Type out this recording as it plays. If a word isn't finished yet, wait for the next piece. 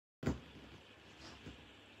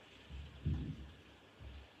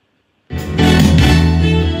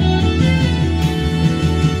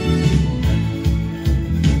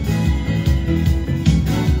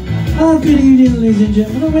Good evening, ladies and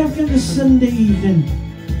gentlemen, and welcome to Sunday evening.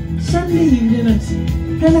 Sunday evening at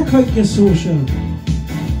Penycoedcae Social.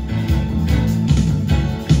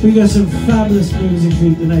 We got some fabulous music for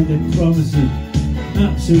you tonight, I promise you.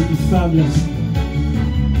 Absolutely fabulous.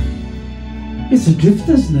 It's a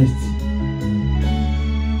Drifters night.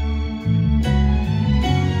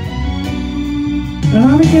 And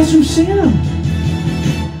how many guess who's singing them?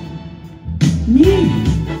 Me.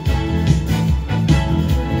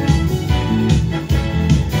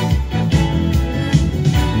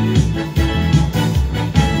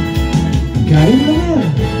 Guy in the air.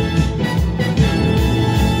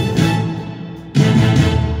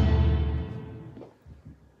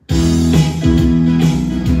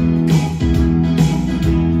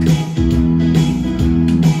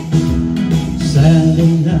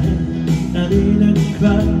 Saturday night at 8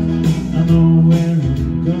 o'clock, I know where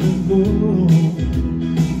I'm gonna go.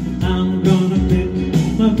 I'm gonna pick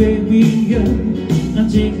my baby up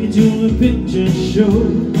and take it to a picture show.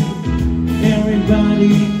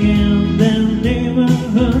 Everybody in the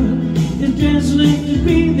neighborhood is dressed like to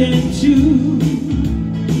be there too.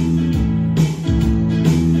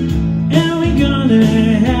 And we're gonna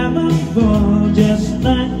have a ball just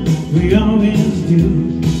like we always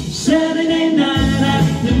do. Saturday night at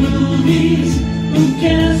the movies, who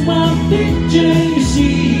cares what picture you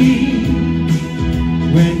see?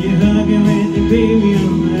 When you're hugging with your baby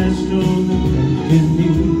on the astronaut.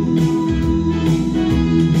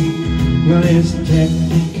 Well, it's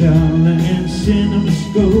Technicolor and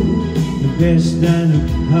CinemaScope, the best out of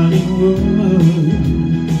Hollywood.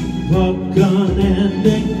 Popcorn and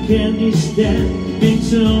the candy stand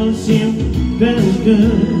makes it all seem better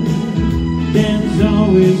good. There's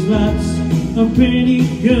always lots of pretty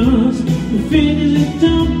girls who figures it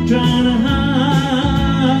don't try to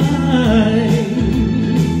hide,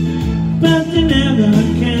 but they never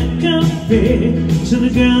can compare to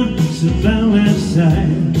the girls that flow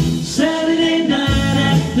outside. Saturday night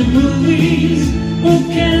at the movies, who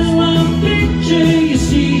cares what picture you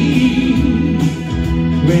see?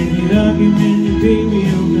 When you're hugging with your baby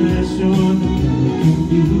on the astronaut.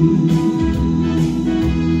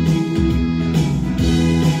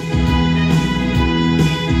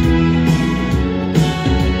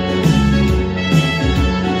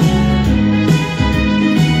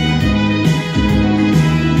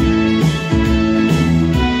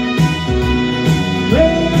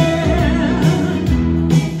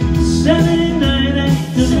 Saturday night at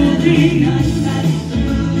the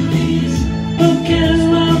movies, who cares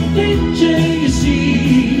what picture you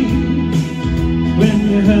see? When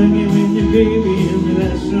you're hugging with your baby and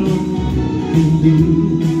that's all you can do.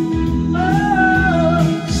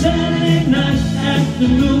 Oh, Saturday night at the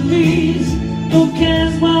movies, who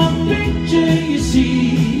cares what picture you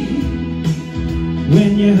see?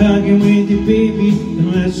 When you're hugging with your baby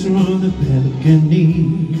and that's on the balcony.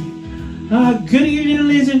 Good evening,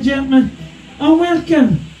 ladies and gentlemen, and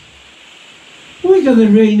welcome. We got the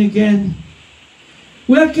rain again.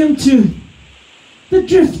 Welcome to the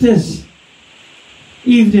Drifters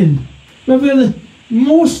evening. Well, we're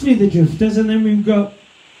mostly the Drifters, and then we've got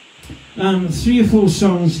 3 or 4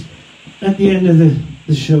 songs at the end of the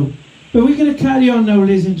show. But we're going to carry on now,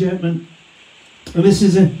 ladies and gentlemen. And this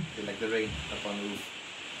is like the rain up on the roof.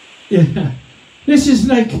 Yeah, this is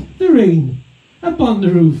like the rain up on the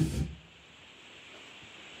roof.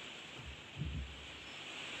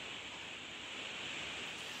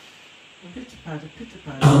 Up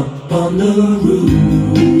on the roof,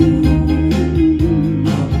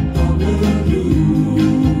 up on the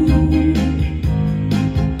roof.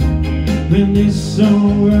 When this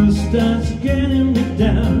whole world starts getting me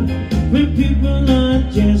down, when people are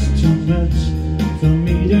just too much for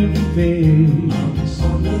me to face, up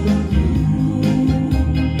on the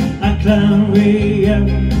roof, I climb way up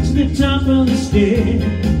to the top of the stair,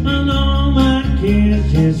 and all my cares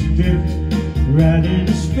just drift right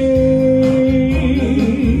into space.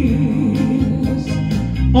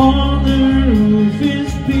 On the roof is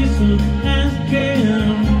peaceful as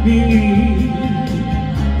can be.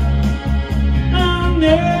 I'll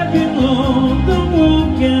never know the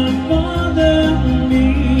world can bother me.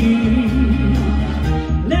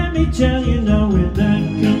 Let me tell you now, when I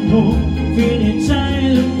come home feeling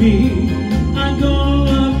tired of me, I go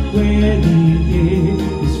up where the air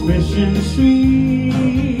is fresh and sweet.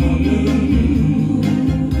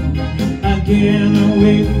 Get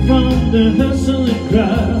away from the hustle and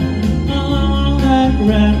crowd, along that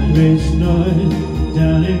rat race noise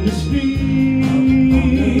down in the street.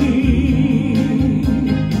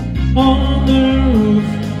 On the roof,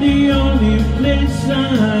 the only place I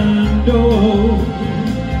know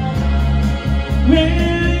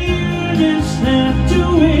where you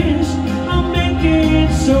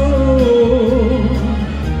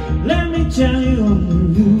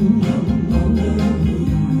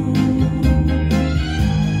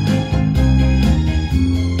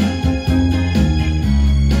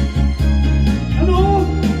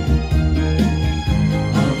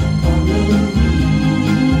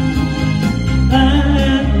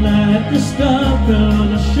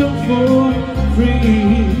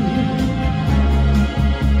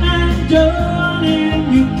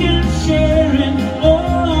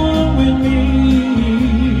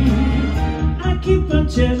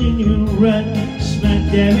telling you right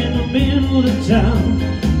smack dab in the middle of the town.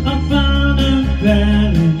 I found a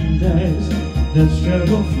paradise that's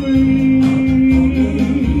trouble free.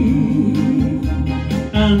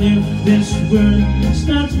 And if this world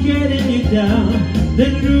starts getting you down,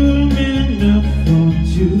 there's room enough for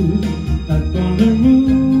two up on the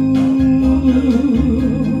roof,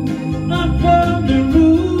 up on the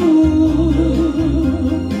roof.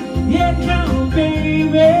 Yeah, come on,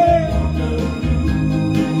 baby,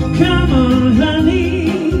 come on,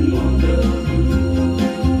 honey,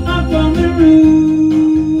 up on the roof,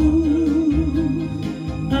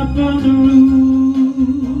 up on the roof,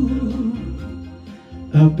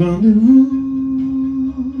 up on the roof.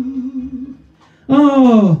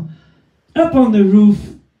 Oh, up on the roof.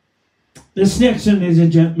 This next one, ladies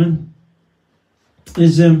and gentlemen,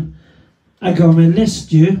 is I got my list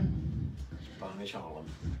here. Spanish Harlem.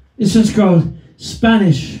 This one's called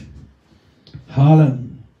Spanish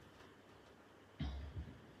Harlem.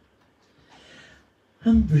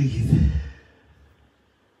 And breathe.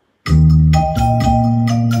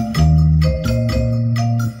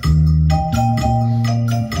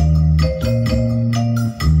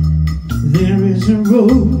 There is a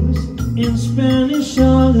rose in Spanish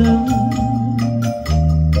Harlem,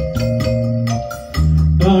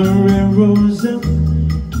 a red rose up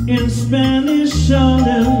in Spanish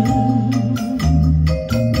Harlem.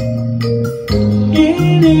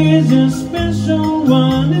 It is a special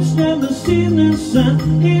one, it's never seen the sun.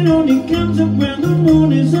 It only comes up when the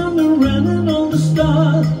moon is on the run and all the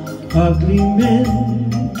stars are gleaming.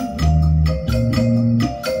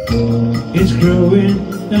 It's growing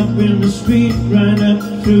up in the street, right up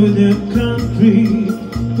through the country,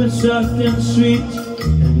 but soft and sweet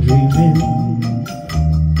and dreaming.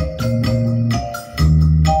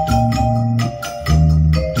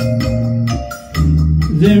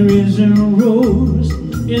 There is a rose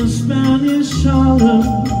in Spanish Harlem,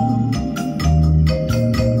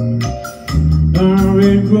 a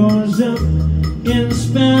red rose up in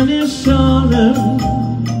Spanish Harlem,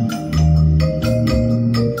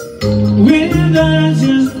 with eyes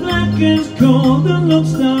as black as coal that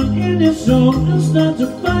looks down in his soul and starts a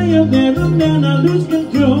fire there, and then I lose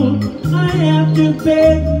control. I have to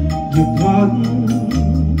beg your pardon.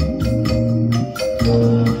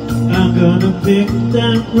 I'm gonna pick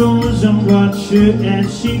that rose and watch her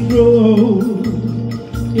as she grows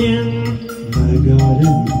in my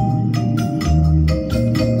garden.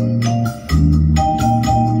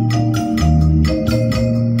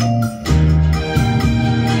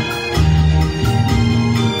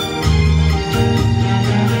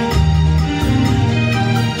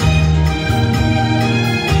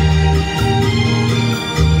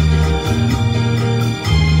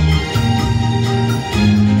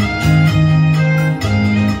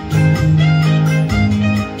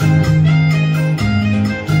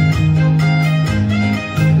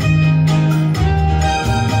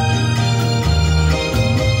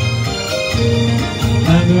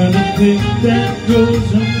 I'm gonna pick that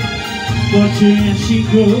rose up, watch her as she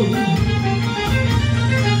grows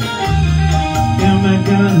in my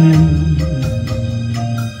garden.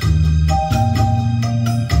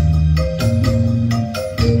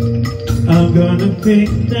 I'm gonna pick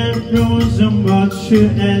that rose and watch her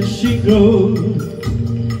as she grows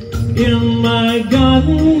in my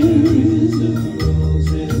garden.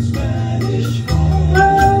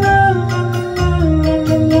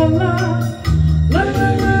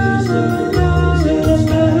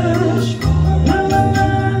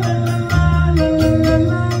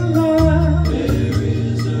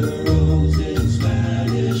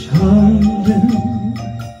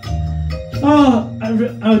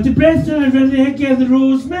 Oh, the breath that I've really heck yeah, the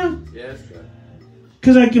rose now. Yes, sir.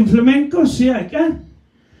 Because I can flamenco, see I can.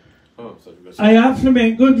 Oh, so I have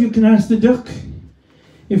flamenco, you can ask the duck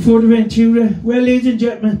in Fuerteventura. Well, ladies and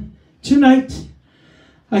gentlemen, tonight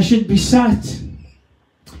I should be sat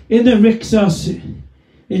in the Rixos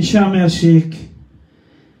in Sharm el Sheikh.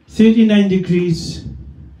 39 degrees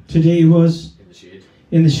today was. in the shade.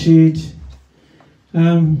 In the shade.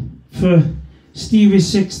 For Stevie's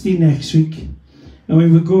 60 next week. And we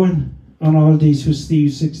were going on holidays for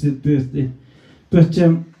Steve's 60th birthday. But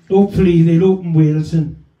hopefully they'll open Wales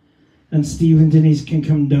and Steve and Denise can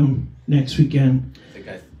come down next weekend. I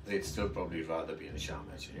think they'd still probably rather be in Sharm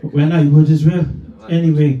el Sheikh. Well, I would as well.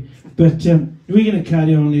 Anyway, but we're going to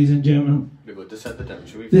carry on, ladies and gentlemen. We're going to set the down,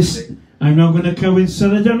 shall we? This, I'm not going to come and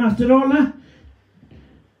set it down after all that.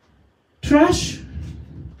 Trash.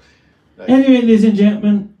 Right. Anyway, ladies and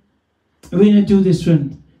gentlemen, we're going to do this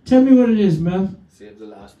one. Tell me what it is, Mel. Save the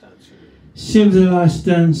last dance for me. Save the last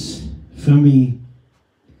dance for me.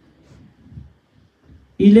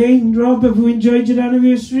 Elaine, Rob, have you enjoyed your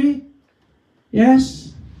anniversary?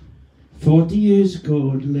 Yes? 40 years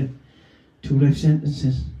ago, 2 life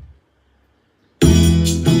sentences.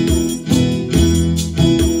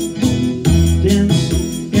 Dance,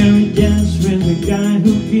 Harry, dance with the guy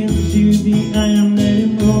who gives you the eye and let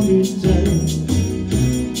him hold you tight.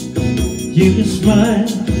 You can smile,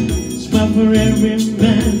 smile for every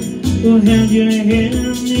man who held your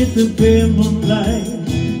hand in the bare moonlight.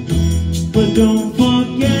 But don't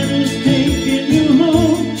forget it's taking you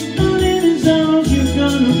home, and in his arms you're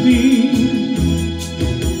gonna be.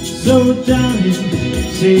 So darling,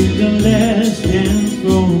 save the last dance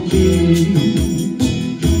for me.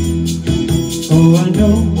 Oh, I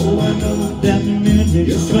know that the music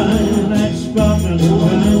is fine, like sparkling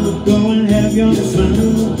wine. Go and have your fun,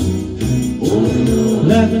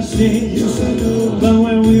 laugh and sing. But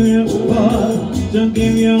when we're apart, don't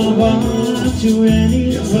give your heart to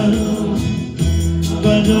anyone.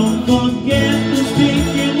 But don't forget it's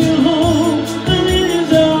taking you home, and in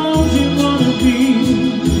his arms you wanna be.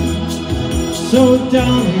 So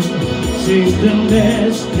darling, save the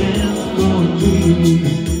last dance for me.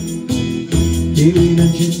 Baby,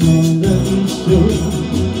 don't you know I love you so?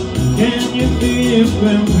 Can you feel it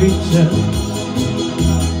when we touch?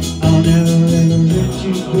 I'll never ever let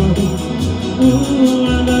you go. Oh,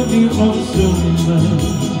 I love you all so much.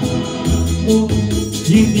 Oh,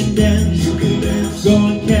 you can dance, go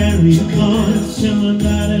and carry on till the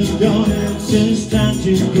night is gone, till it's time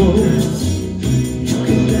to go.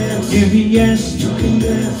 If yes,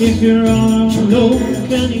 if you're all alone,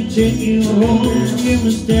 can he take you home? You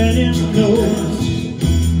must let him know.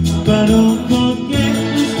 But don't forget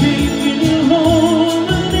he's taking you home,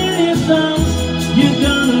 and in his arms you're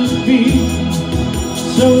gonna be.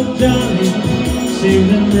 So darling, save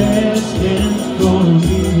the last dance for me.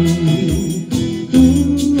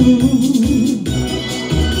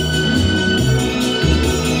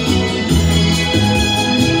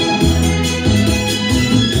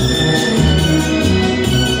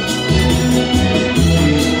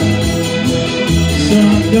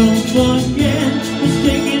 Don't forget, it's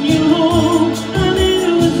taking you home, and in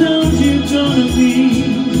his arms you're gonna be.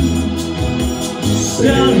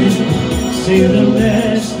 Darling, save the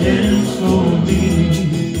last dance for me.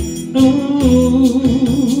 Oh,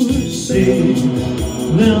 save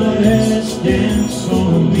the last dance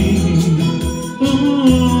for me.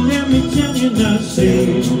 Oh, let me tell you now,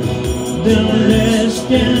 save the last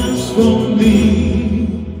dance for me.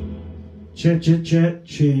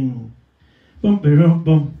 Cha-cha-cha-ching. Bum bum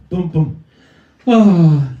bum bum bum.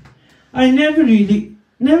 Oh, I never really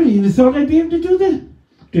thought I'd be able to do the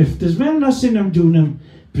drifters. Well, not saying I'm doing them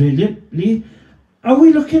brilliantly. Are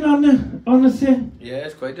we looking on the thing? Yeah,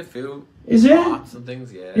 it's quite a few. Is it? Parts and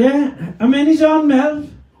things, yeah. Yeah. How many's on, Mel?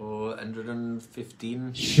 Oh,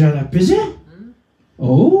 115. Shut up, is it?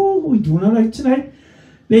 Oh, we're doing all right tonight.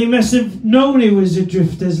 They must have known it was a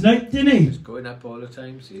drifters night, didn't they? It's going up all the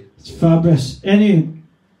time, see. It's fabulous. Anyway,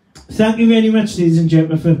 thank you very much, ladies and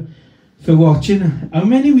gentlemen, for watching. How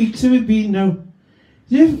many weeks have it been now?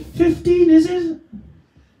 Is it 15, is it?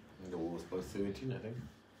 No, it's about 13, I think.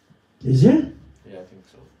 Is it? Yeah, I think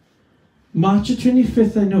so. March the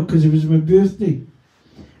 25th, I know, because it was my birthday.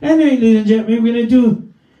 Anyway, ladies and gentlemen, we're going to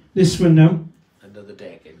do this one now. Under the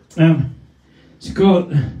decade. It's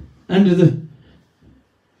called Under the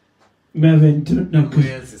Mervyn. No,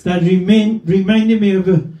 because that reminded me of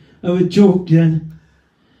a joke then.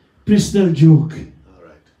 Bristol joke.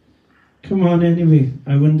 Alright. Come on, anyway.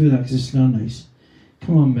 I wouldn't do that because it's not nice.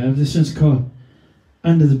 Come on, Merv. This one's called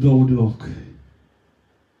Under the Boardwalk.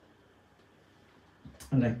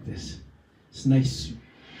 I like this. It's nice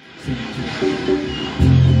thing to do.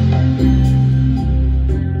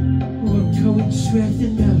 Oh, cold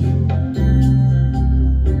sweating, Merv.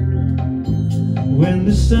 When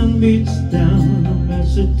the sun beats down on the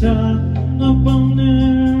sitar upon the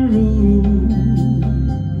roof,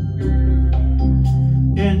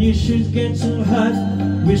 and your shoes get so hot,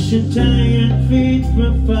 wish your tired feet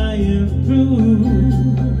were fireproof.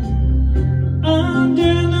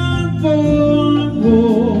 Under the boardwalk,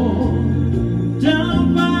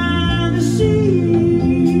 down by the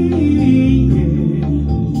sea, yeah.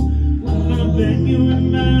 I bet you and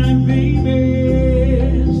my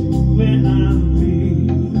baby's where I'll be.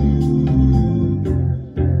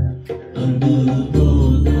 Under the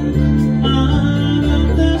boardwalk, out of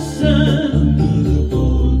the sun,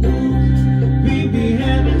 we be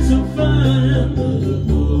having some fun.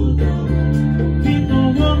 People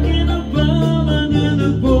walking above under the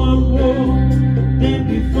boardwalk, they've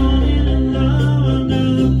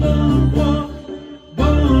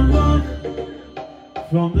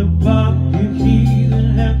From the park you hear the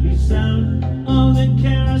happy sound of the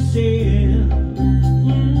carousel.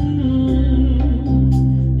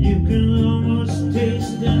 You can almost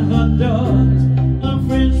taste the hot dogs or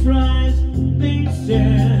french fries they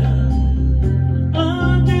sell.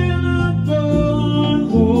 Under the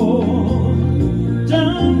boardwalk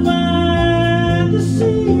down by the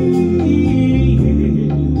sea,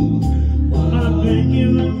 I'll bring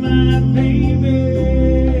you my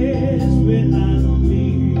babies behind me.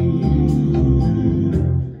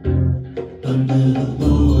 Under the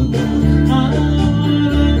boardwalk,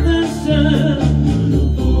 under the sun,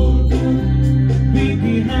 we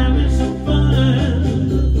be having some fun.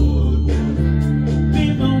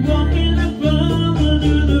 People walking above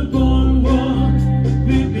under the boardwalk,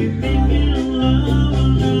 we be making love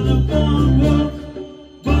under the boardwalk,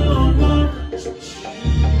 boardwalk.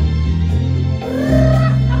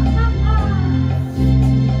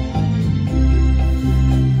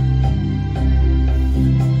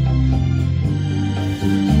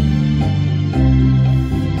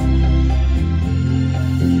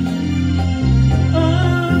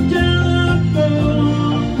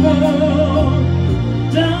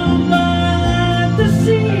 Down by the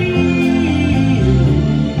sea,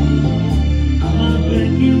 I'll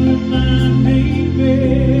bring you my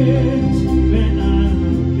babies when I'm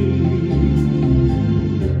free.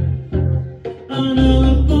 Under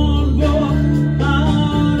the boardwalk,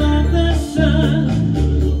 out of the sun,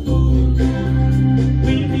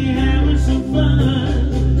 we'll be having some fun.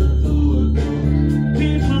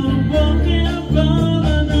 People walking above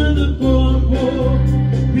under the boardwalk,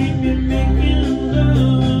 we'll be making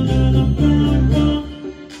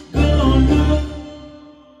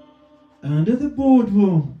under the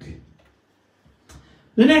boardwalk.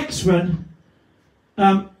 The next one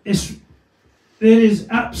is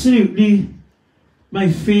absolutely my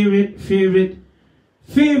favorite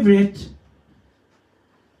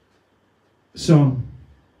song,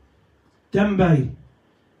 done by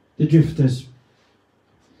the Drifters,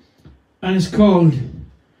 and it's called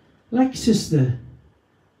Like Sister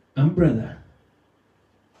and Brother.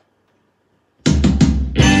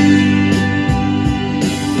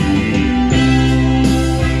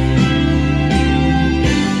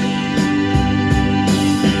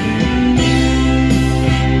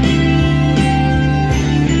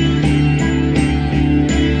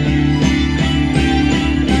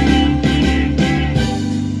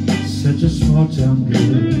 Such a small town girl,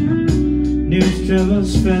 news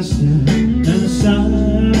travels faster than a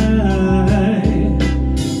sigh.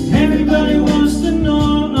 Everybody wants to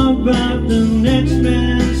know about the next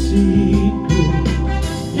man's secret.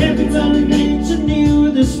 Everybody needs to know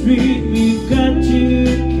the street. We've got to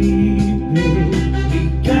keep it.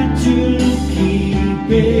 We've got to keep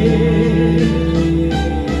it.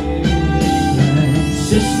 Like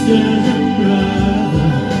sisters and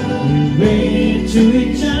brothers, we wait to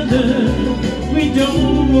each other. We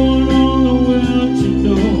don't want all the world to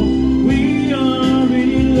know we are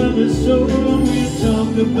really lovers, so we'll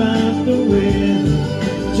talk about the weather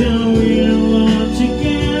till we're all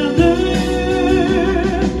together.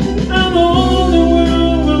 And all the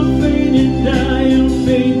world will fade and die, and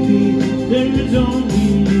baby, there's only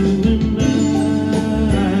you and I.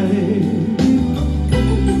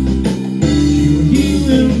 You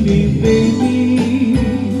and me, baby.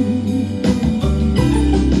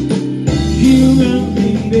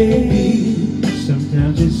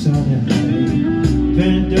 Sometimes it's all that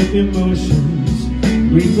pent up emotions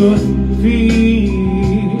we both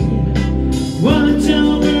feel. Wanna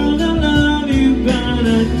tell the world I love you, but I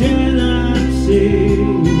dare not say.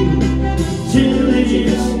 Till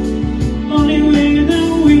it's only way that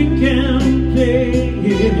we can play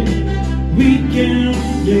it. We can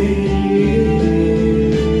play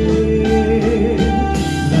it.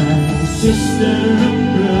 Like sister and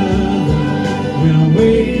brother, we're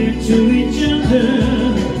waiting to each other.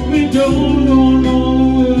 We don't want all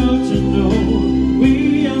the world to know we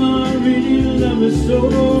are really lovers, so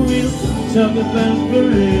we'll talk about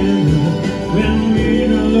forever when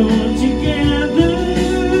we're alone together.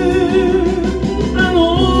 And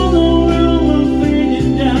all the world will fade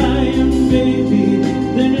and die, and baby,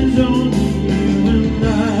 there's only you and I.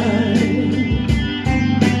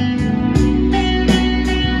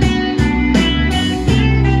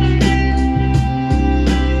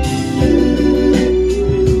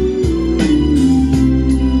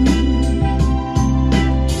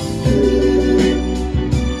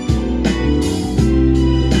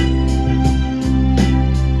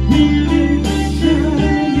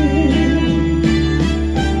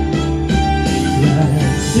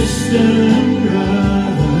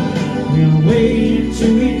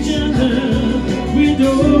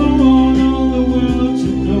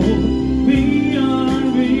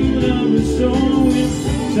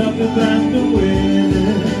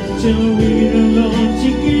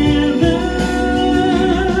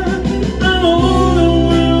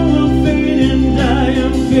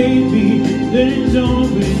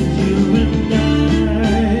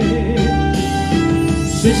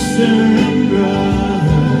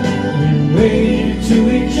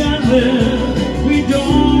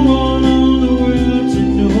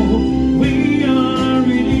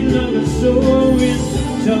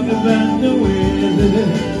 and the weather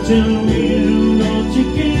till we're all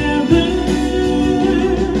together.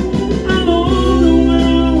 And all the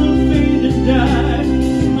world will fade and die,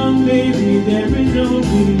 and baby, there is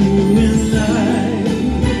only you and I.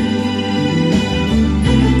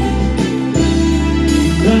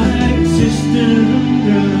 Like sister and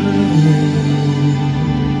brother.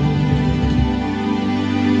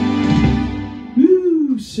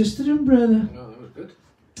 Woo, sister and brother. Oh, that was good.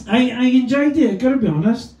 I enjoyed it, gotta be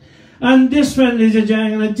honest. And this one, ladies and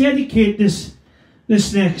gentlemen, I'm going to dedicate this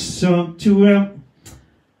next song to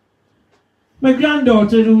my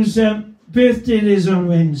granddaughter, whose birthday is on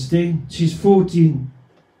Wednesday. She's 14,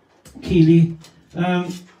 Keely.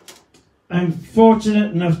 I'm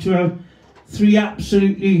fortunate enough to have 3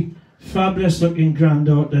 absolutely fabulous looking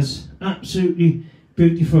granddaughters. Absolutely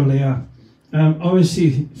beautiful they are.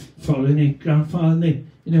 Obviously following their grandfather,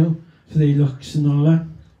 you know, for their looks and all that.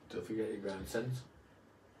 Don't forget your grandsons.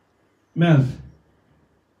 Melv,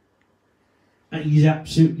 he's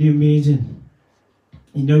absolutely amazing.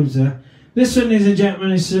 He knows that. This one, ladies and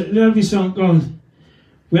gentlemen, is a lovely song called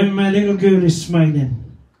When My Little Girl Is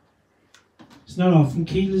Smiling. It's not often,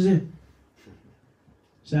 Keel, is it?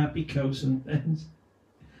 It's a happy cow sometimes.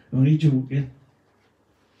 Only joking.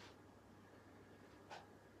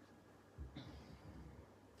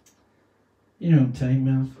 You know time,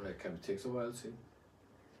 Melv. Right, camp takes a while, see.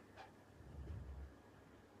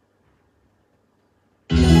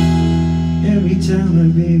 Every time my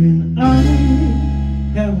baby and I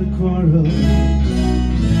have a quarrel,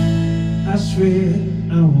 I swear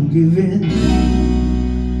I won't give in.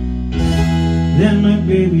 Then my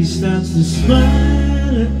baby starts to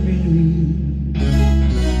smile at me.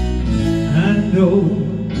 I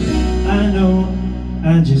know,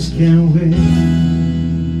 I just can't win.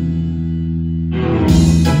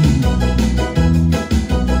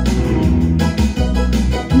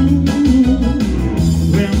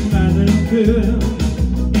 Girl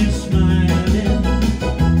is smiling,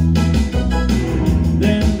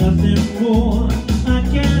 there's nothing more I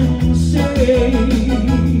can say.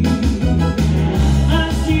 I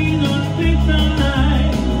see those big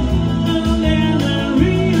eyes, and then I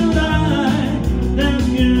realize that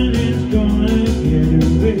girl is gonna get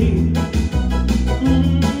away.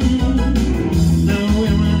 Now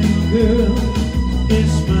when my little girl is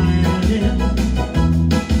smiling,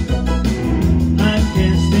 I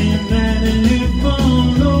can't stand mad at her for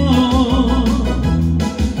long.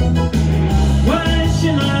 Why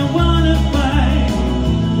should I wanna fight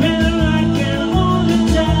when I can all the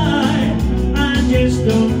time? I just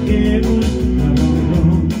don't care who's right or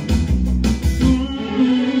wrong.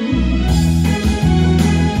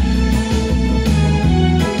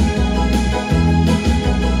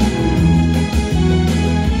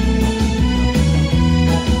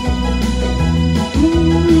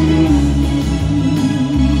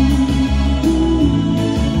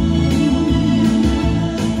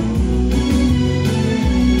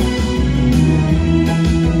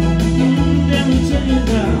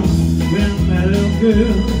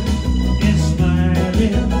 Girl is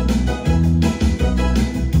smiling,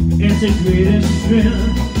 it's the greatest thrill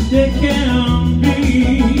there can be.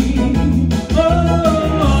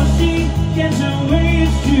 Oh, she gets away,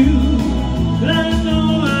 it's true, but I know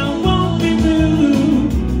I won't be blue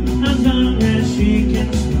as long as she can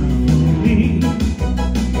smile for me.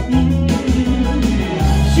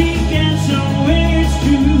 She gets away, it's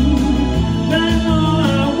true, but I know I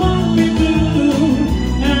won't be blue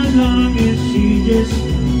as long as she just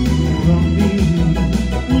from me.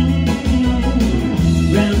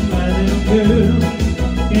 When my little girl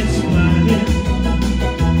is smiling,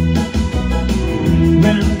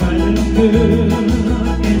 when my little girl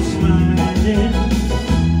is smiling,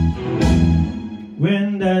 when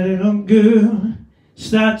that little girl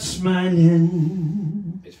starts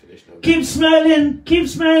smiling. It's finished now. Keep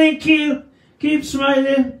smiling, Keel, keep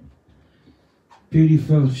smiling.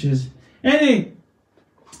 Beautiful, she's. Anyway,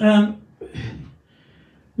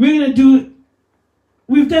 we're going to do,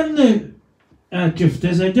 we've done the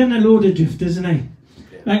drifters. I've done a load of drifters, and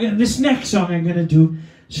Yeah. this next song I'm going to do.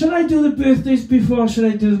 Shall I do the birthdays before, or shall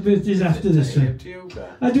I do the birthdays after this one? Up to you,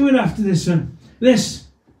 I'll do it after this one. This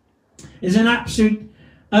is an absolute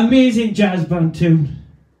amazing jazz band tune.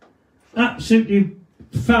 Absolutely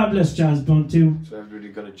fabulous jazz band tune. So everybody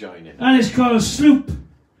got to join in. And it's called Sloop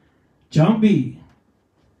John B.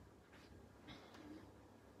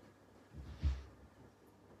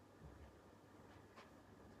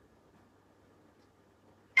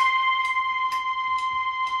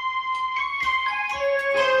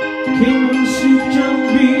 Came on Sloop John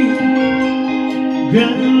B,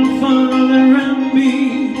 grandfather and me,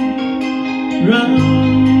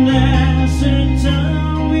 round last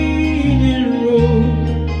time we did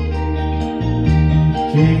road,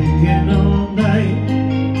 drinking all night,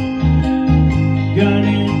 got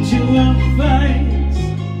into a fight.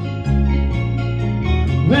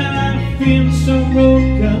 Well, I feel so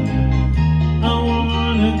broken, I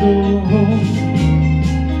wanna go home.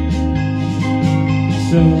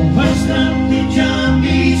 So I stopped the John B.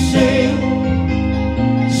 sail,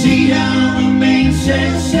 see down the main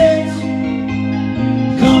sail,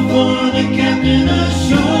 call for the captain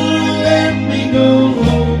ashore, let me go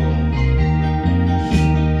home,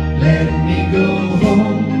 let me go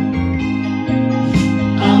home.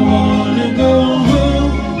 I wanna go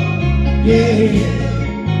home, yeah.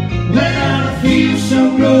 When I feel so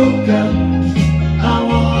broken, I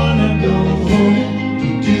wanna go home.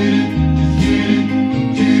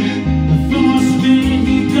 The forceman,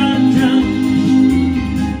 he got drunk,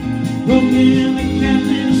 broke in the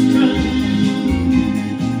captain's trunk.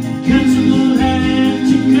 Constable had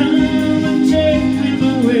to come and take him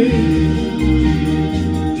away.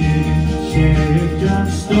 Sheriff John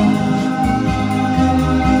Stone,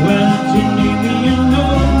 well, you leave me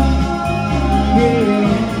alone, yeah.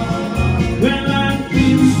 Well, I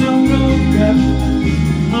feel so broken,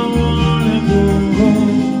 I wanna go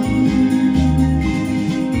home.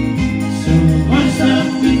 So I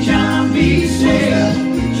stopped the John B. sail,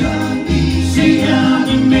 see how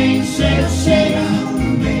the main sail,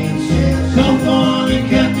 call for the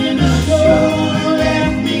captain ashore,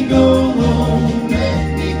 let me go home, let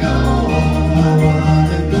me go home. I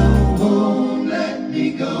wanna go home, let me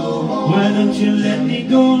go home. Why don't you let me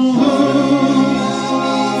go home?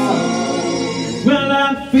 Well, I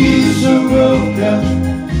feel so broken,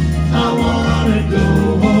 I wanna go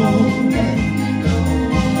home, let me go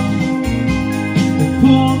home. The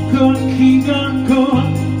poor cook, got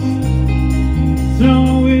caught, throw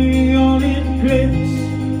away all in crates.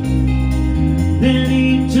 Then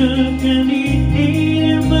he took and he ate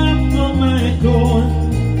him up for my corn.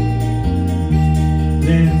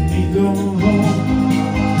 Let me go home,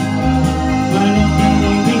 why don't you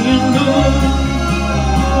leave me alone?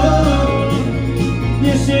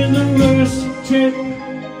 This is the worst trip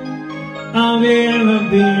I've ever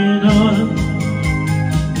been on.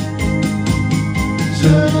 So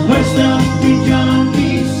I stopped the John B.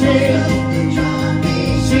 sail,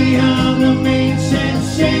 see how the main sail,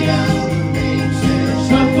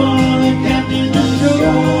 stop for the captain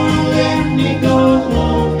ashore, let me go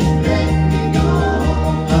home, let me go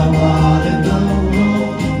home. I wanna go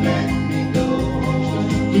home, let me go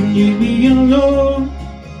home. You leave me alone,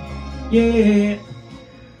 yeah.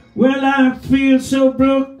 Well, I feel so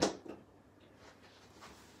broke.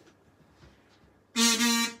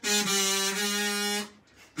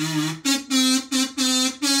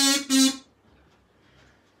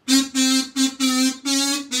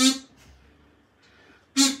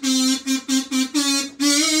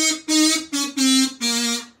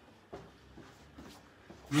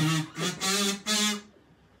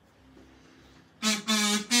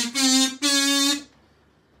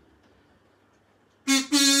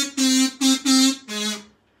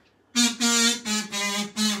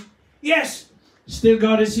 Yes, still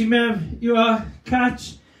got it, see, Mev. You are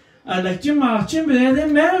catch. I like your marching, but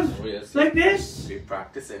then, Mev. Oh, yes. Like this. Been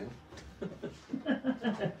practicing.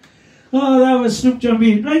 Oh, that was Snoop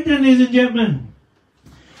Jumpy. Right then, ladies and gentlemen,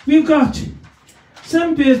 we've got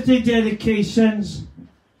some birthday dedications.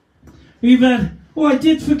 We've had, oh, I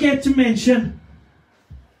did forget to mention,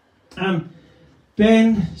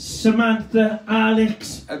 Ben, Samantha,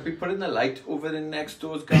 Alex. I'll be putting the light over in next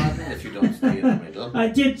door's garden if you don't stay in the middle. I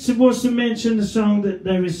did supposed to mention the song that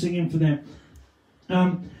they were singing for them.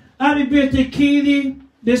 Happy birthday, Keely,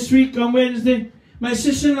 this week on Wednesday. My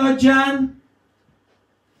sister-in-law, Jan,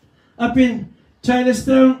 up in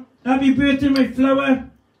Tylerstone. Happy birthday, my flower.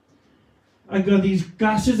 I got these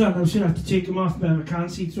glasses on. I'm going to have to take them off, but I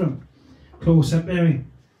can't see through them. Close up, anyway.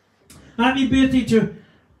 Happy birthday to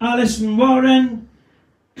Alison Warren,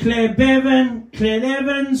 Claire Bevan, Claire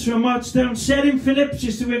Evans from Otstown, Selin Phillips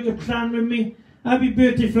used to work at Plan with me. Happy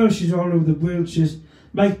birthday, Flo. She's all over the world. She's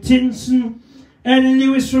Mike Tinson, Ellen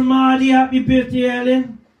Lewis from Mardy. Happy birthday,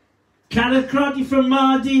 Ellen. Carol Crotty from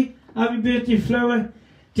Mardy. Happy birthday, Flower.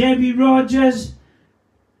 Debbie Rogers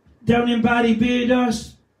down in Barry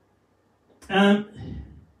Bardos.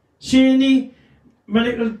 Shani, my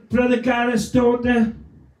little brother Gareth's daughter.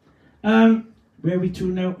 Where are we to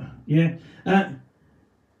now? Yeah.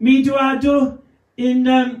 Miduado in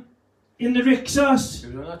the Rixos.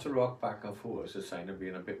 You don't have to rock back and forth. It's a sign of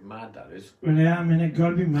being a bit mad, that is. Well, yeah, I mean, I've got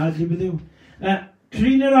to be mad with you.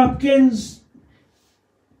 Karina Hopkins,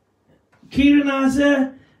 Kieran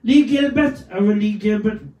Azar, Lee Gilbert, our Lee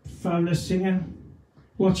Gilbert, fabulous singer.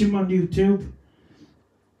 Watch him on YouTube.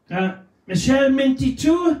 Michelle Minty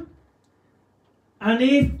too. And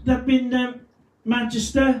Eve up in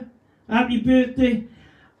Manchester. Happy birthday.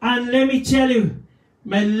 And let me tell you,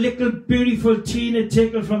 my little beautiful Tina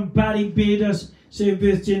Tickle from Barbados, say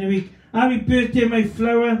birthday in a week. Happy birthday, my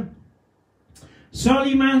flower.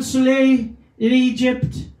 Soliman Soleil in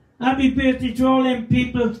Egypt. Happy birthday to all them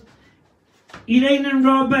people. Elaine and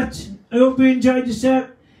Robert, I hope you enjoyed yourself.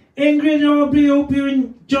 Ingrid and Aubrey, hope you're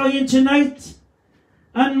enjoying tonight.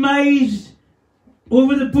 And Maze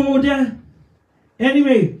over the border.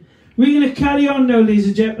 Anyway, we're going to carry on now, ladies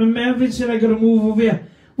and gentlemen. Melvin said I got to move over here.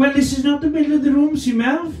 Well, this is not the middle of the room, see,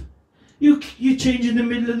 Melv? You change in the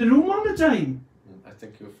middle of the room all the time. I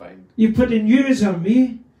think you're fine. You're putting yours on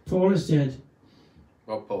me. Paula said.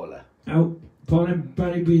 What, Paula? Oh, Paula and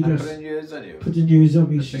Barry Breeders. I'm putting yours on you. Putting yours on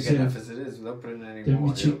me, That's she big said. enough as it is, without putting any Don't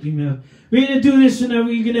more be on you. cheeky, Mel. We're going to do this and now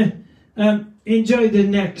we're going to enjoy the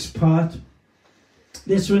next part.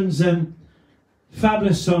 This one's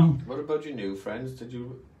fabulous song. What about your new friends? Did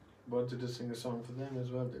you wanted to sing a song for them as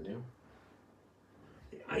well, didn't you?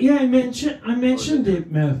 Yeah, I mentioned it,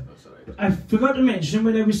 Mel. That's all right. I forgot to mention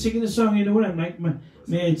when I was singing the song, you know what I'm like, my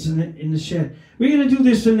mates in the shed. We're going to do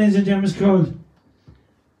this one, ladies and gentlemen. It's called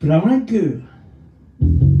Brown Eyed Girl.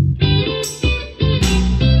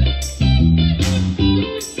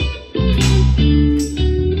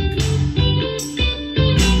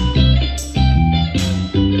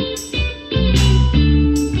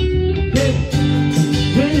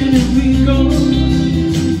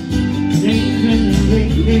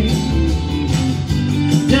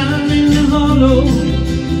 Down in the hollow,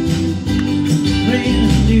 playing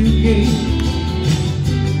a new game,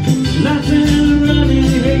 laughing and running,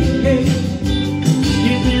 hey, hey,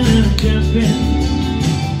 skipping and jumping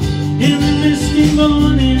in the misty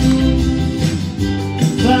morning,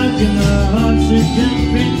 barking our hearts are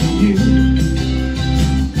jumping you,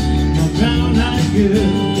 my brown-eyed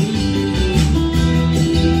girl.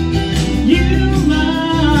 You, my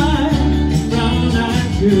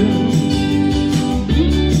brown-eyed girl.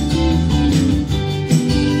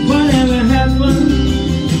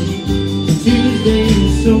 Tuesday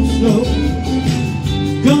is so slow,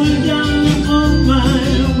 going down on my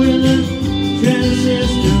winter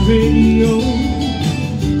transistor radio,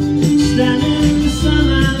 standing in the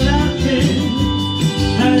sunlight laughing,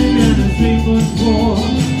 hiding at a 3-foot 4,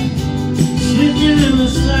 slipping and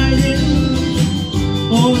sliding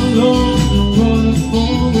all along the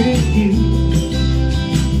waterfall with you,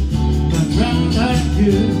 my brown-eyed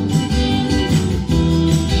girl.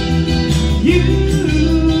 You,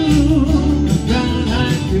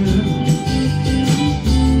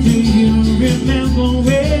 remember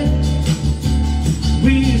when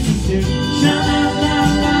we used to sing sha la la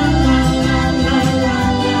la la la la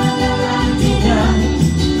la la la dee da,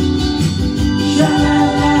 sha la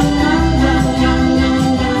la la la la la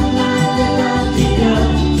la la la dee da,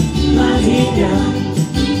 la dee da.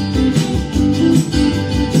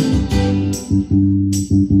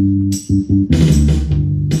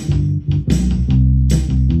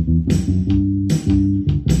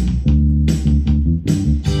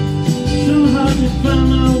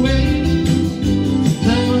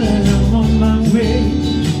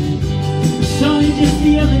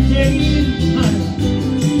 The other day,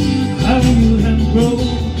 how you have grown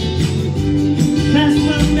past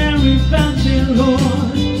my merry boundary,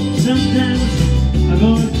 Lord. Sometimes I'm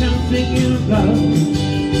gonna come thinking about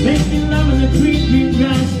making love in the green, green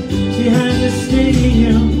grass behind the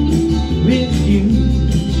stadium with you,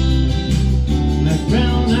 my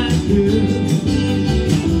brown-eyed girl.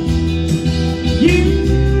 You,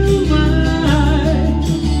 my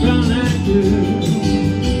brown-eyed girl.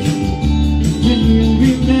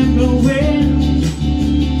 Remember when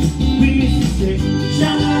we used to say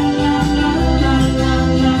sha la la la la la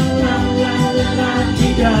la la la la la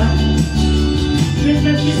dee da,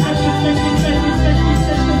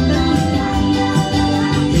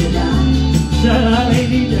 sha la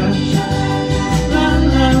dee da, la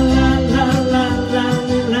la la la la la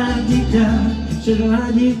la dee da, sha la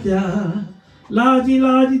dee da, la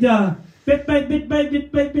dee da, bit by bit by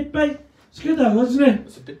bit by bit by. It's good that, wasn't it?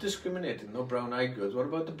 It's a bit discriminating, no brown-eyed girls. What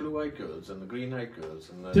about the blue-eyed girls and the green-eyed girls?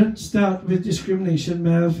 And the... Don't start with discrimination,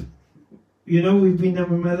 Merv. You know we've been on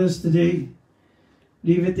my mother's today.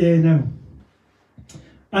 Leave it there now.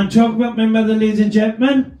 And talk about my mother, ladies and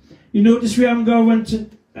gentlemen. You notice we haven't got one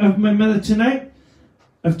of my mother tonight.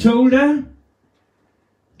 I've told her.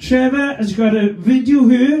 Trevor has got a video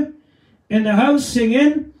here in the house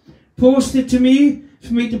singing. Post it to me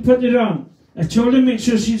for me to put it on. I told her make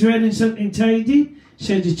sure she's wearing something tidy.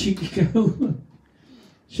 Said a cheeky cow.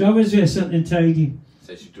 She always wears something tidy.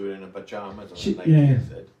 Said she'd do it in her pyjamas or She- like yeah. you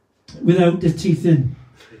said. Without the teeth in.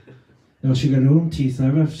 No, she got her own teeth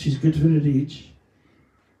now. She's good for her age.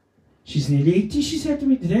 She's nearly 80, she said to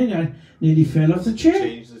me today. I nearly fell off the chair.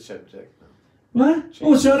 Change the subject now. What?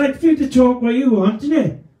 Oh, it's alright for you to talk what you want,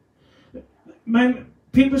 isn't it?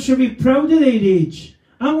 People should be proud of their age.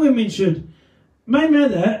 And women should. My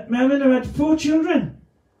mother had 4 children.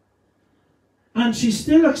 And she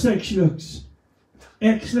still looks like she looks.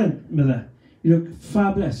 Excellent, mother. You look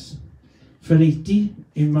fabulous. For 80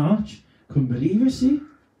 in March. Couldn't believe it, see?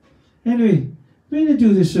 Anyway, we're going to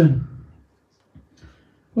do this one.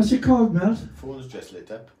 What's it called, Mel? Phone's just lit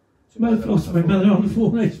up. Mel, what's my mother on the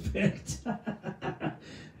phone, I expect.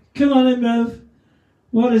 Come on then, Mel.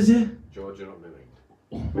 What is it? George, you're on my mind.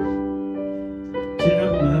 Turn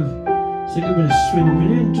up, Mel. It's like a bit of swing,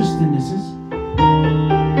 really interesting, this is.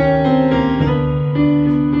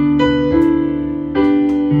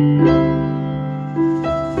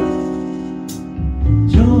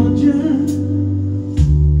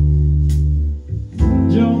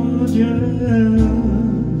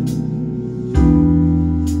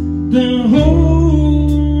 The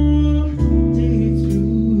whole day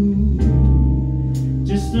through,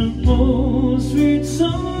 just an old sweet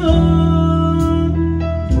song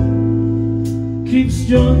keeps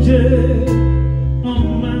Georgia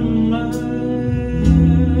on my mind.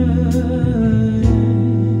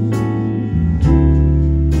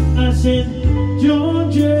 I said,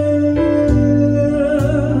 Georgia,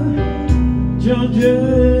 Georgia,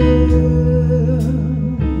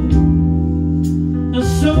 a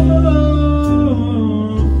song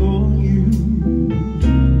for you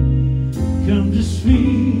comes just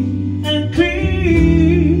sweet and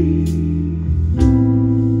clean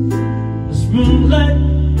as moonlight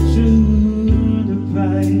through the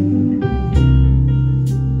pines.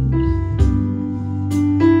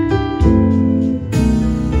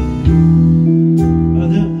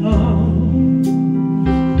 Other arms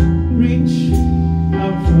reach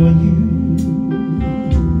out for you.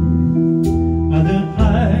 Other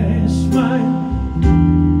eyes smile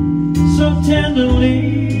so tenderly,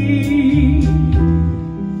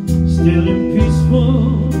 still in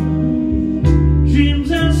peaceful dreams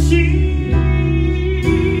I see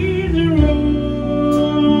the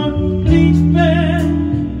road leads back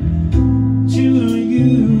to you.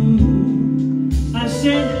 I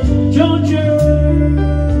said, Georgia,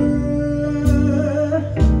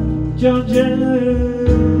 Georgia,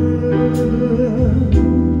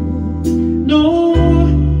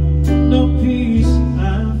 no peace I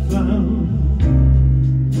found,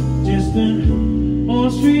 just an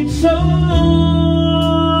old sweet song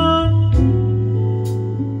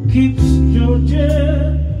keeps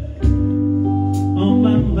Georgia on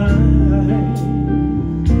my mind.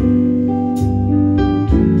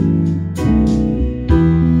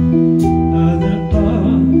 Other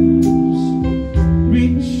arms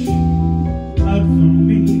reach out for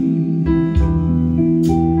me.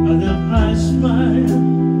 Other eyes smile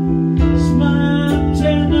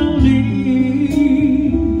tenderly.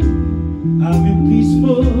 I'm in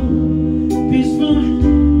peaceful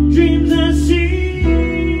dreams I see.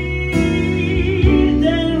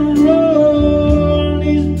 That road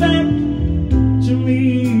is back to me.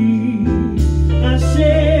 I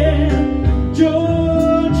said,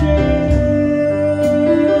 Georgia,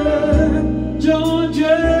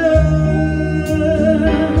 Georgia,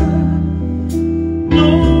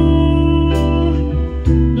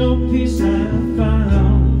 no peace I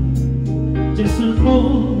found, just an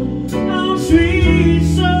old sweet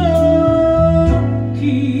song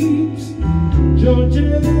keeps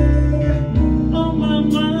Georgia on my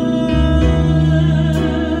mind.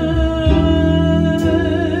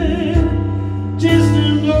 Just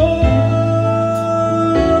an old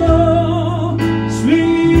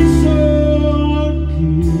sweet song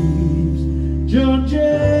keeps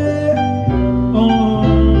Georgia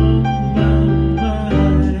on my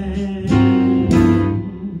mind.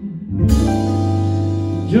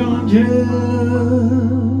 Georgia.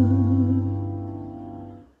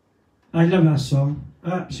 I love that song.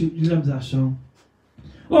 I absolutely love that song.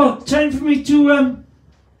 Well, time for me to have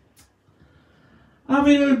a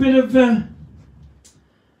little bit of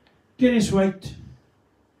Guinness White.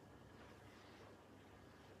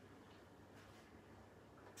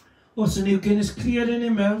 What's the new Guinness Clear in it,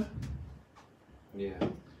 Mel? Yeah.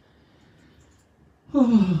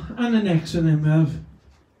 Oh, and the next one then, Mel.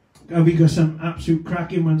 Have we got some absolute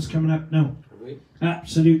cracking ones coming up now? Have we?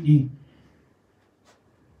 Absolutely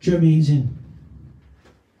amazing.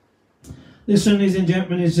 This one, ladies and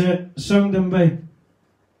gentlemen, is a song done by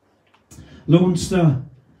Lone Star.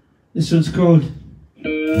 This one's called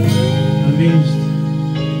Amazed.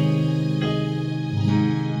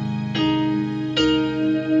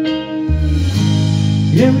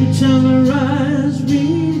 Every time I rise, the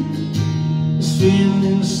feeling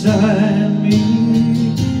inside me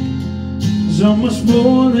is almost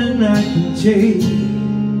more than I can take.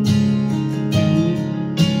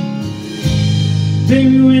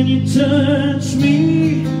 Baby, when you touch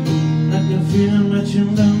me, I can feel how much you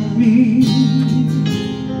love me,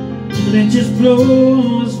 and it just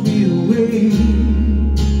blows me away.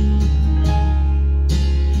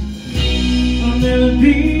 I'll never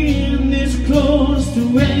be this close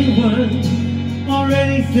to anyone or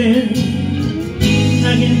anything.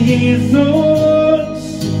 I can hear your thoughts,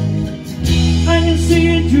 I can see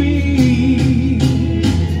your dreams.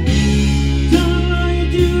 Don't know you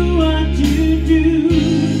do what you do.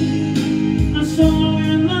 I'm so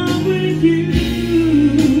in love with you.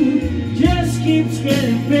 Just keeps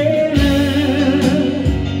getting better.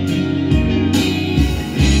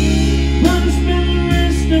 Wanna spend the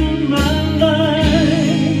rest of my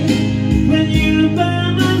life with you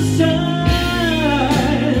by my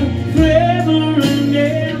side, forever and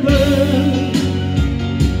ever.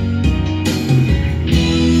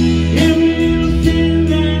 Every little thing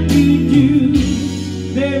that you do,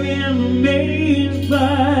 baby, I'm amazed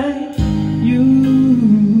by you.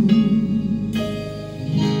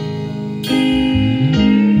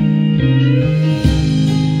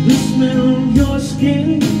 The smell of your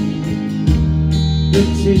skin, the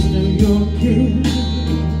taste of your kiss,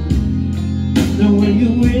 the way you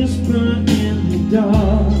whisper in the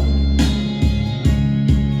dark,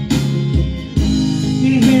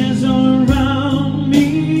 your hands all around me,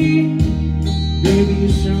 baby, you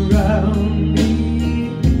surround me,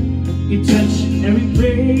 you touch every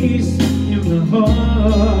place in the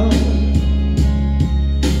heart.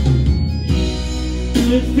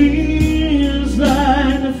 It feels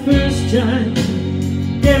like the first time,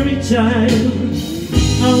 every time.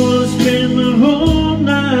 I wanna spend my whole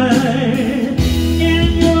night in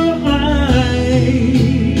your eyes.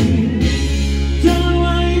 Don't know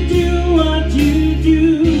why you do what you do.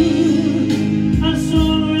 I'm so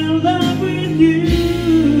in love with you.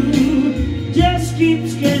 Just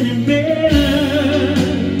keeps getting better.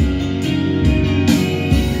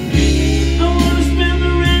 I wanna spend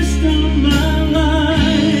the rest of my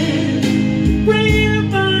life with you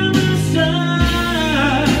by my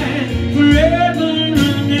side, forever.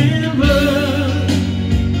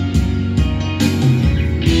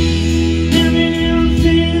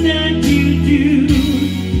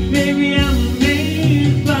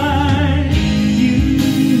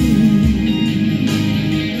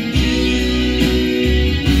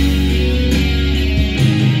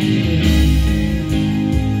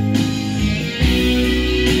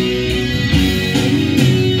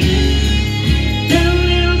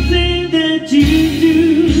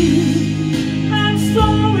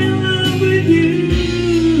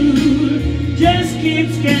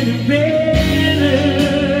 Keeps getting better.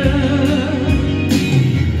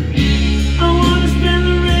 I wanna spend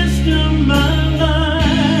the rest of my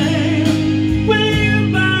life with you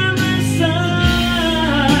by my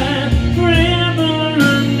side, forever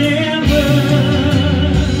and ever.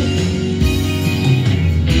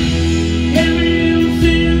 Every little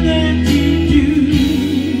thing that you do,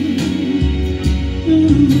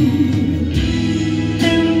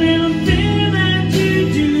 every little thing that you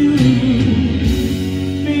do,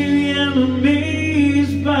 I'm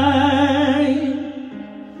amazed by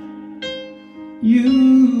you.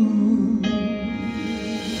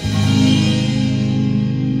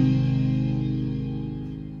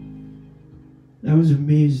 I was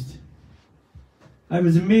amazed. I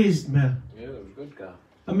was amazed, Mel. Yeah, that was good, Carl.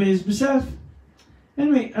 Amazed myself.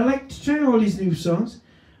 Anyway, I like to try all these new songs.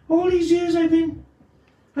 All these years I've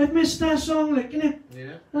missed that song, like, innit?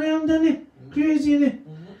 Yeah. I haven't done it. Crazy, innit?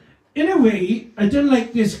 In a way, I don't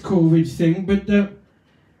like this COVID thing, but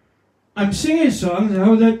I'm singing songs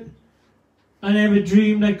now that I never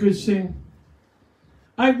dreamed I could sing.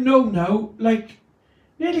 I've known now, like,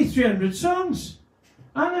 nearly 300 songs,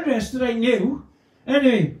 and the rest that I knew.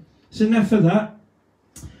 Anyway, it's enough of that.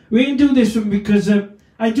 We can do this one because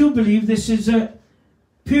I do believe this is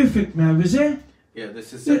perfect now, is it? Yeah,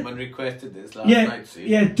 this is someone requested this last night, see?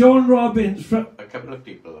 Yeah, Dawn Robbins. A couple of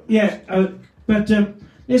people. Yeah, but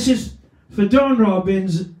this is for Dawn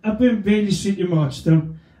Robbins up in Bailey Street in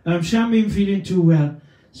Marchtown. She hasn't been feeling too well.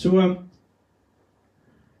 So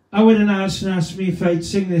Howard and Alison asked me if I'd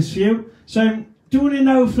sing this for you. So I'm doing it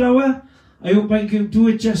now, Flower. I hope I can do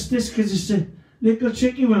it justice because it's a little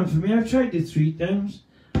tricky one for me. I've tried it 3 times.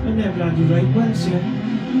 I never had it right once yet.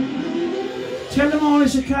 Tell them all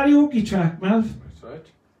it's a karaoke track, Melv. That's right.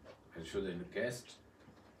 should have guessed.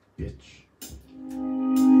 Bitch. I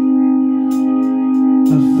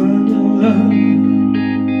found a love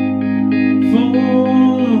for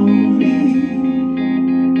me.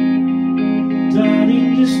 Darling,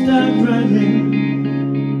 just dive right in.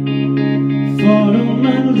 Follow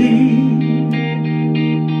my lead.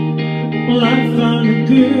 Well, I found a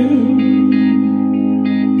girl,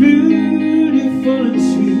 beautiful and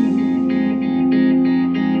sweet.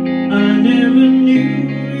 I never knew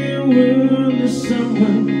you were the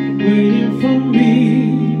someone waiting for me.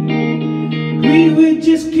 We were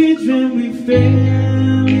just kids when we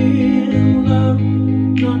fell in love,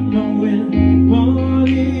 not knowing what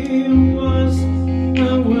it was.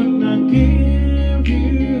 I would not give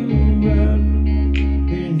you up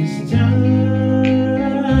this time.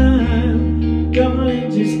 Darling,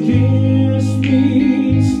 just kiss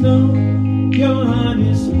me slow. Your heart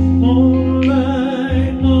is all I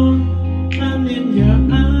own, and in your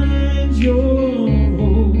eyes you're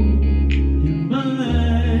holding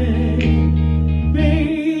mine.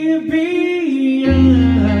 Baby,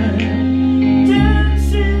 I'm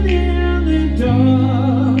dancing in the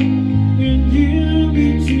dark with you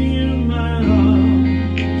between my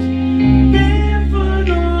arms, barefoot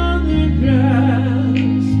on the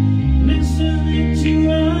grass, listening to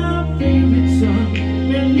our favorite song.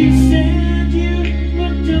 When you said you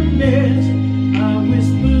looked a mess, I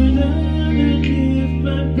whispered underneath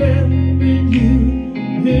my breath. When you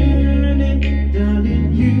heard it, darling,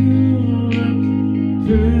 you look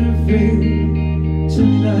perfect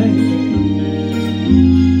tonight.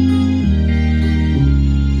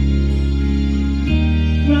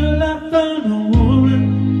 Well, I found a woman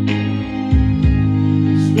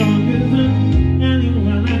stronger than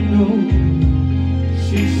anyone I know.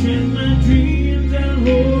 She shared my dreams and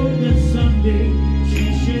hope that someday she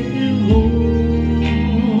shared home.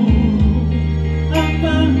 I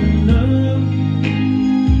found a love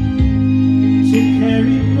to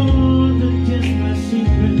carry more than just my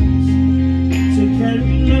secrets, to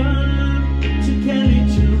carry love, to carry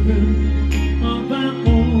children of our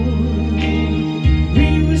own. We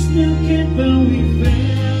were still kids, but we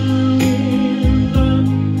fell in love,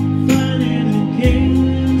 fighting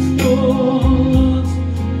against odds.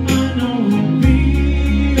 I know we'll be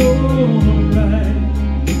alright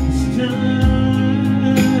this time.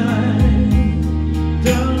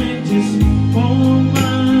 Darling, just hold my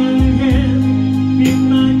hand, be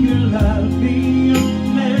my girl, I'll be your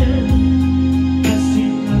man. I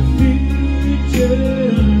see my future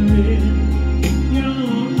in your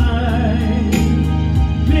eyes.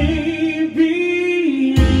 Baby,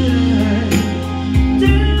 I'm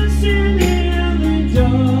dancing in the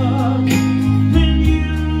dark when you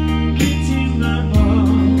get in my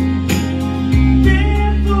arms,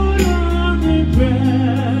 barefoot on the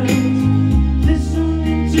grass,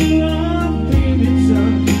 listening to our favorite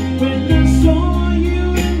song. When I saw you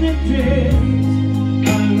in the dress, I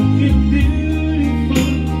looked beautiful.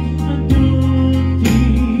 I don't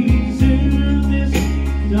deserve this,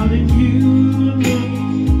 darling, you look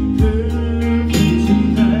perfect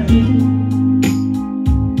tonight.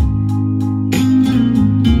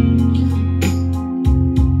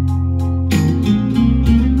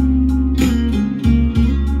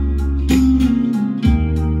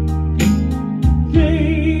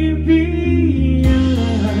 Baby,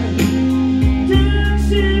 I'm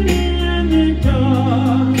dancing in the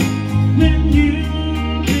dark when you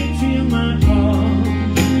get in my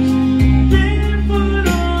arms, barefoot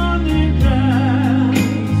on the grass,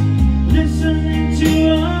 listening to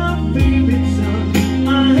our favorite song. I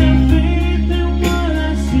have faith in what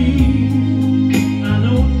I see. I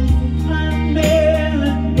know I met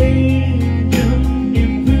an angel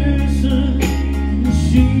in person.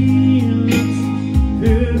 She looks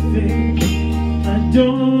perfect. I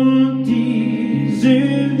don't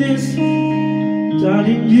deserve this,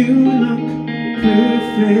 darling, you look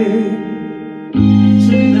perfect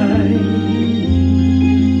tonight.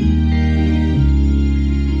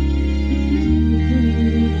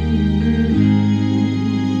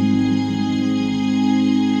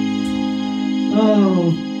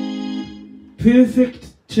 Oh, perfect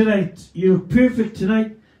tonight. You look perfect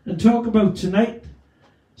tonight. And talk about tonight.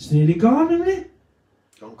 It's nearly gone, isn't it?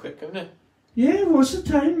 Gone quick, haven't it? Yeah, what's the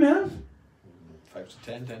time, Mel? 5 to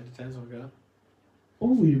 10, 10 to 10, something like that.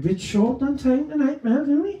 Oh, we're a bit short on time tonight, Mel,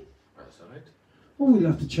 didn't we? That's alright. Oh, we'll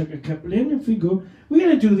have to check a couple in if we go. We're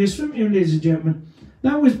going to do this from you, ladies and gentlemen.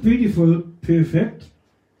 That was beautiful, perfect.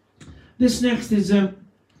 This next is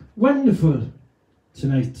wonderful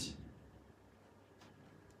tonight.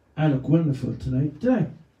 I look wonderful tonight, did I?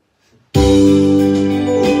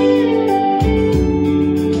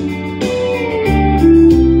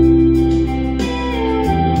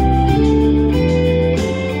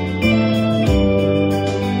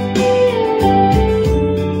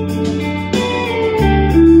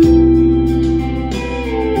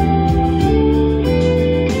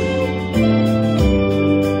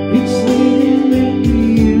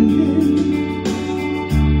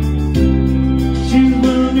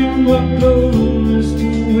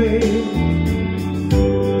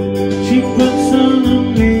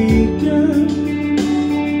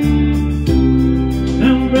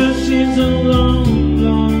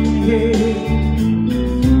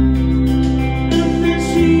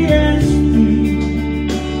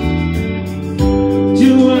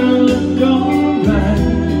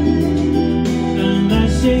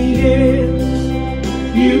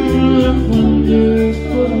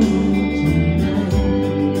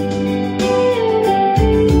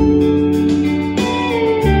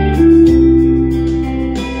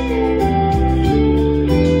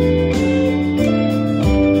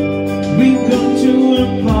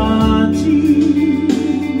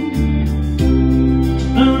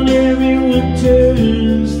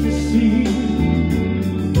 turns to see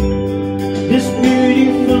this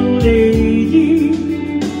beautiful lady.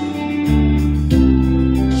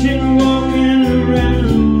 She's walking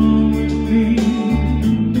around with me,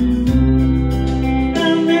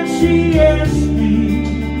 and then she asks me,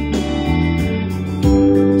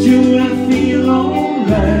 do I feel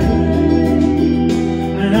alright?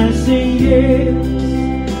 And I say yes,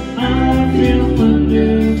 I feel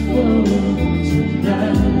wonderful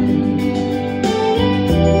tonight.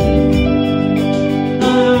 I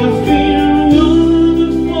feel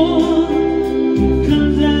wonderful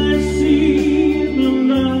because I see the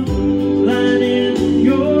love light in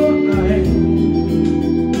your eyes,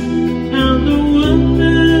 and the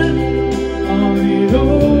wonder of it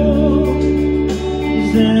all is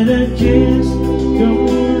that I just don't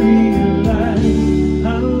realize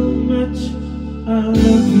how much I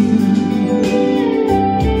love you.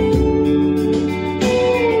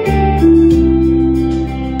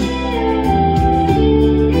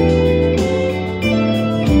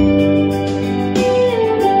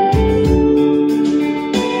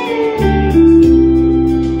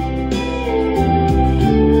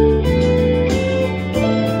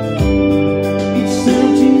 It's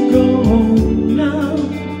time to go home now.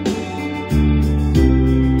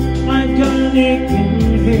 I got an aching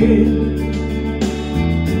head,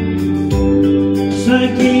 so I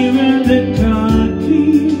gave her the car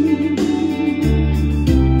key,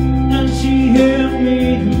 and she helped me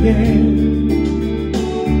to bed.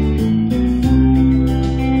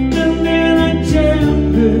 And then I tell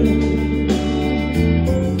her,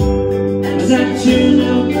 as I turn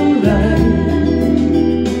out the light,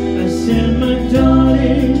 I said, my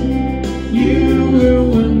darling, you were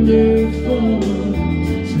wonderful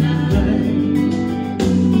tonight.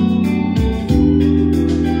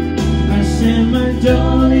 I said, my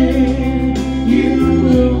darling, you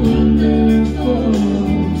were wonderful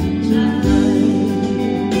tonight.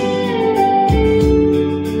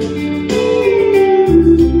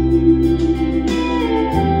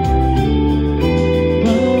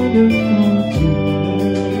 Wonderful tonight.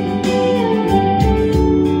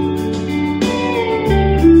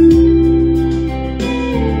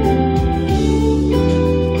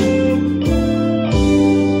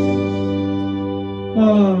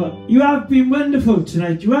 Oh, you have been wonderful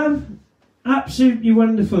tonight. You have absolutely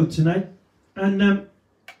wonderful tonight. And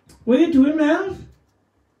what are you doing, Mel?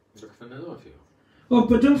 Look for another one for you. Oh,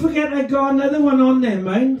 but don't forget I got another one on there,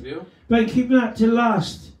 mind. Have you? But keeping that till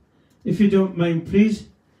last, if you don't mind, please.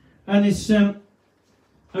 And it's I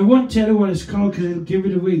won't tell you what it's called because it'll give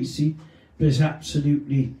it away, see. But it's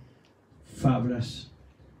absolutely fabulous.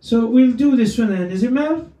 So we'll do this one then, is it,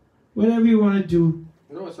 Mel? Whatever you want to do.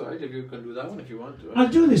 No, it's alright if you can do that one if you want to. I'll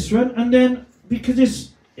do this one, and then because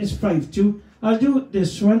it's 5-2, I'll do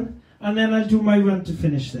this one, and then I'll do my one to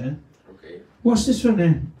finish then. Okay. What's this one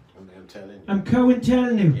then? I'm telling you. I'm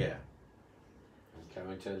telling you. Yeah.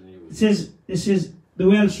 I'm telling you. It says, this is the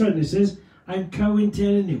Welsh one, it says, I'm telling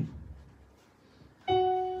you.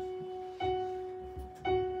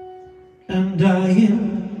 And I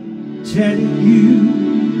am telling you,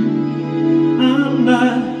 I'm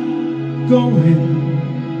not going.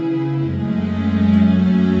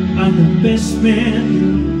 I'm the best man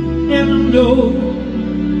you ever know.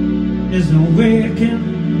 There's no way I can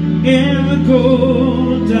ever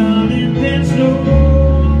go, darling. There's no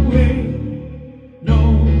way, no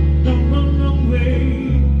way.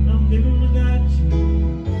 I'm living without you.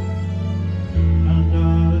 I'm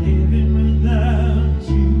not living without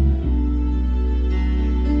you.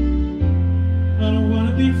 I don't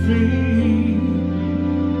wanna be free.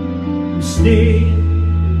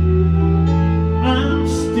 I'm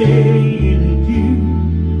staying in you.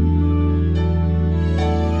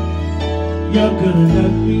 You're gonna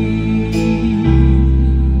love me.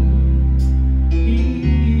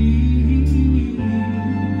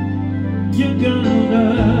 You're gonna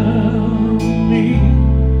love me.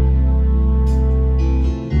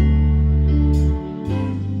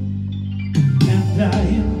 And I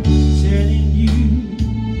am telling you,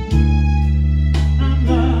 I'm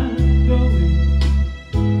not going.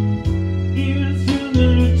 Even through the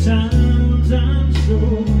times I'm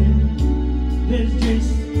showing, there's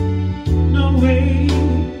just no way,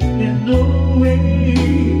 there's no way.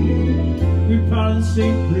 We're part of the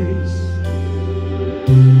same place,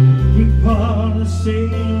 we're part of the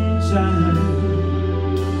same time.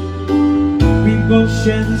 We both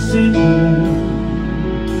share the same love,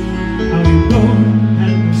 and we both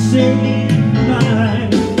have the same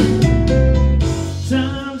mind.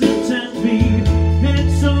 Times and times we've had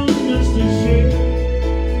so much to share.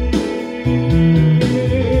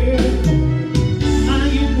 Are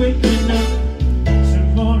you waking up?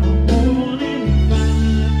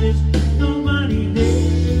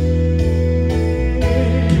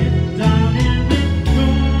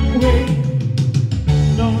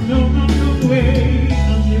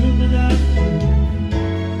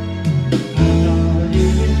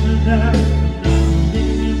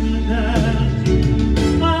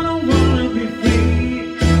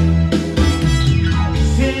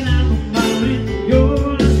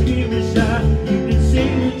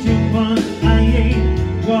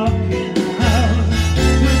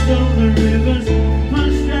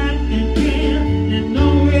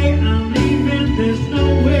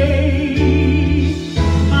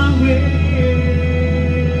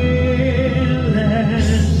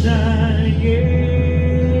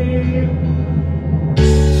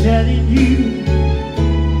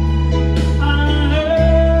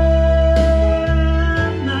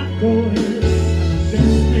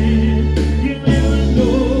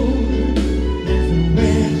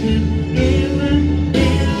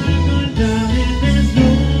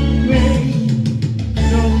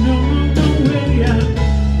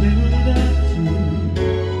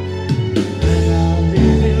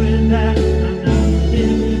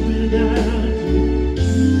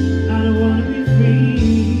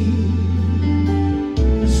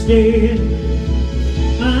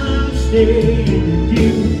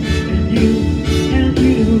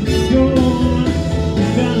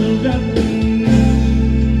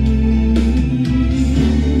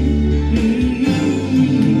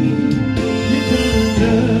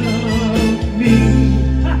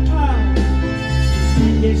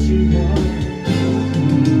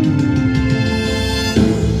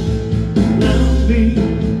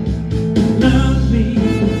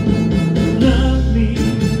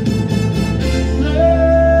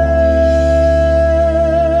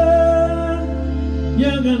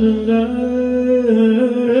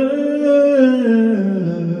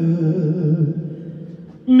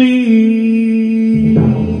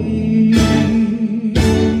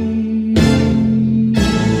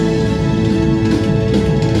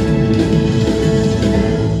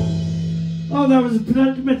 Oh, that was a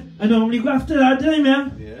penultimate. I normally go after that, did I,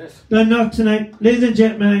 man? Yes. But not tonight. Ladies and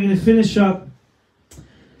gentlemen, I'm going to finish up.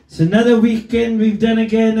 It's another weekend we've done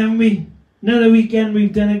again, haven't we? Another weekend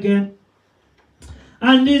we've done again.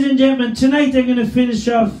 And ladies and gentlemen, tonight I'm going to finish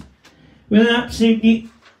off with an absolutely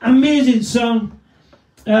amazing song.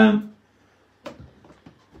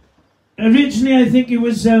 Originally I think it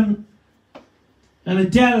was an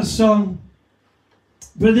Adele song,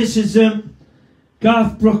 but this is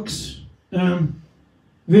Garth Brooks'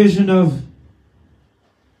 version of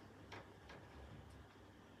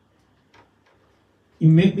You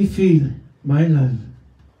Make Me Feel My Love.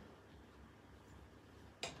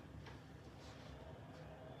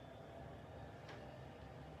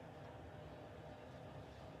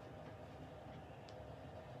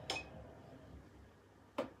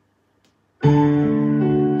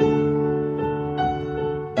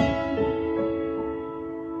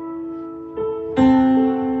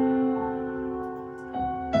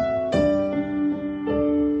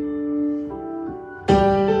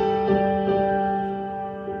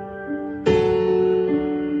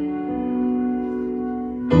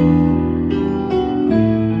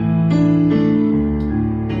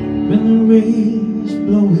 When the rain's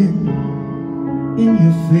blowing in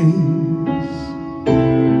your face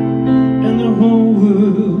and the whole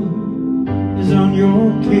world is on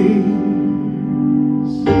your case,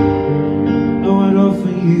 oh, I'd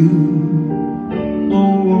offer you a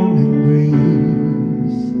warm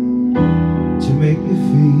embrace to make you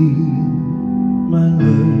feel my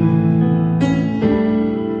love.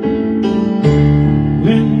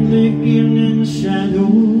 When the evening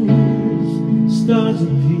shadows stars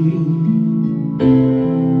appear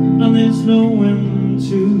and there's no one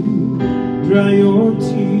to dry your tears,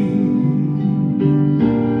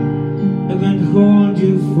 I can hold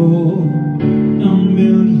you for a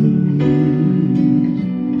million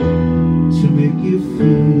years to make you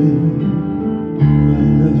feel my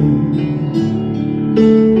love.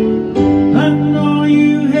 I know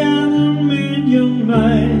you haven't made your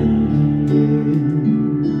mind yet,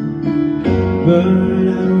 but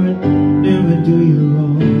I would never do you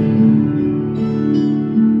wrong.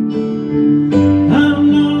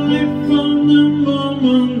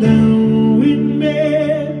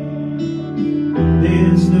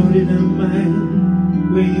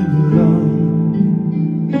 Where you belong.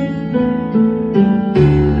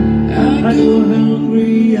 I go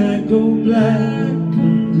hungry, I go black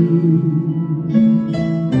and blue,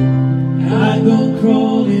 I go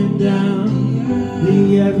crawling down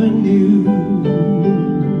the avenue.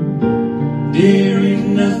 There is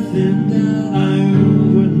nothing I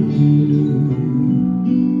wouldn't do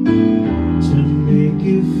to make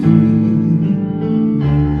you feel.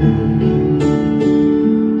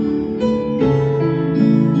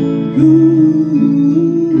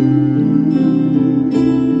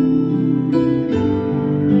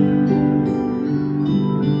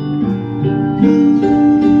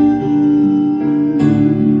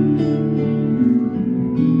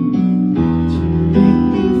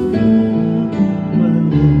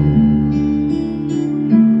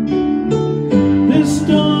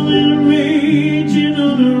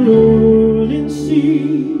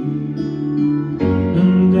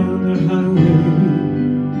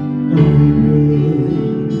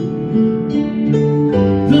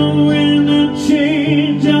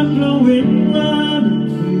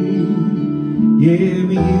 Yeah,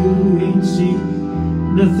 but you ain't seen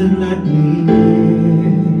nothing like me yet.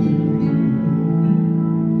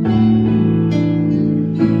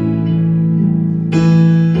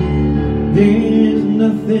 There's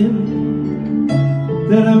nothing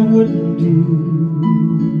that I wouldn't do.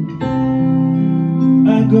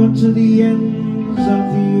 I go to the ends of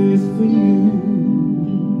the earth for you,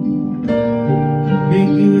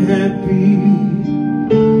 make you happy,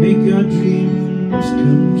 make your dreams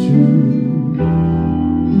come true,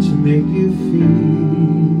 to make you feel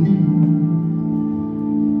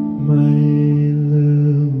my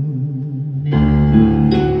love.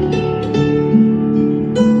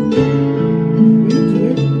 We do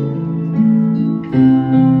it.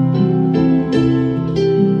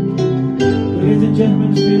 Ladies and gentlemen,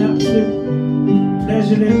 it's been an absolute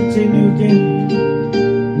pleasure entertaining you again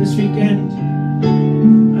this weekend.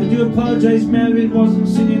 I do apologise, Melvin wasn't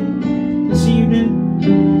singing this evening.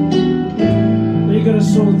 You got a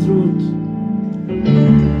sore throat.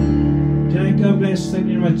 God bless. Thank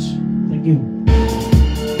you very much. Thank you.